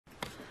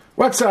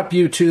What's up,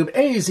 YouTube?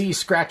 AZ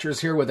Scratchers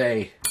here with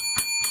a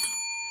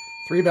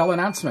 3-bell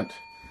announcement.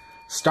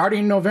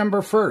 Starting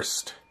November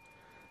 1st,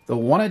 the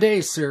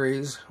One-A-Day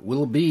series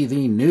will be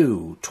the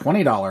new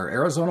 $20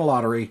 Arizona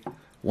Lottery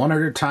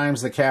 100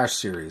 Times the Cash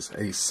series,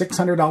 a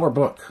 $600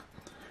 book.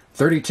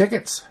 30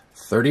 tickets,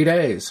 30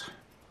 days. Is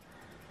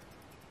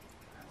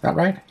that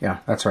right? Yeah,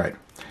 that's right.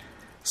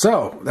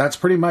 So, that's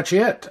pretty much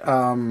it.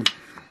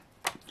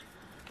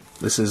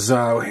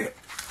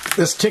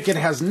 This ticket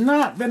has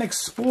not been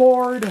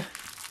explored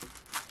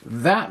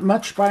that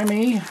much by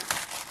me.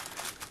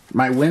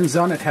 My wins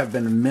on it have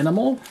been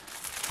minimal.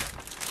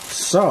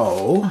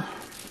 So,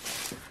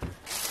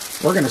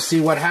 we're going to see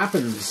what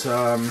happens.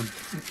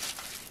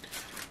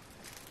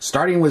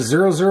 Starting with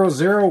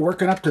 000,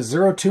 working up to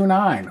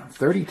 029.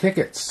 30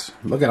 tickets.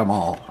 Look at them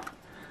all.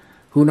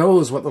 Who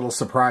knows what little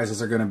surprises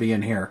are going to be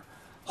in here.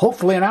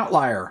 Hopefully an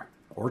outlier,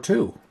 or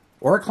two,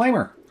 or a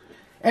claimer.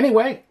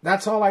 Anyway,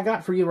 that's all I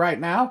got for you right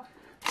now.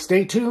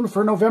 Stay tuned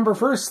for November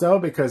 1st, though,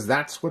 because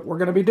that's what we're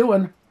going to be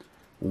doing.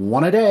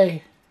 One a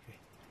day.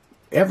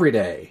 Every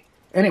day.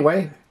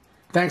 Anyway,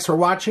 thanks for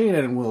watching,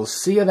 and we'll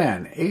see you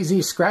then.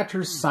 AZ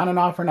Scratchers signing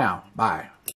off for now. Bye.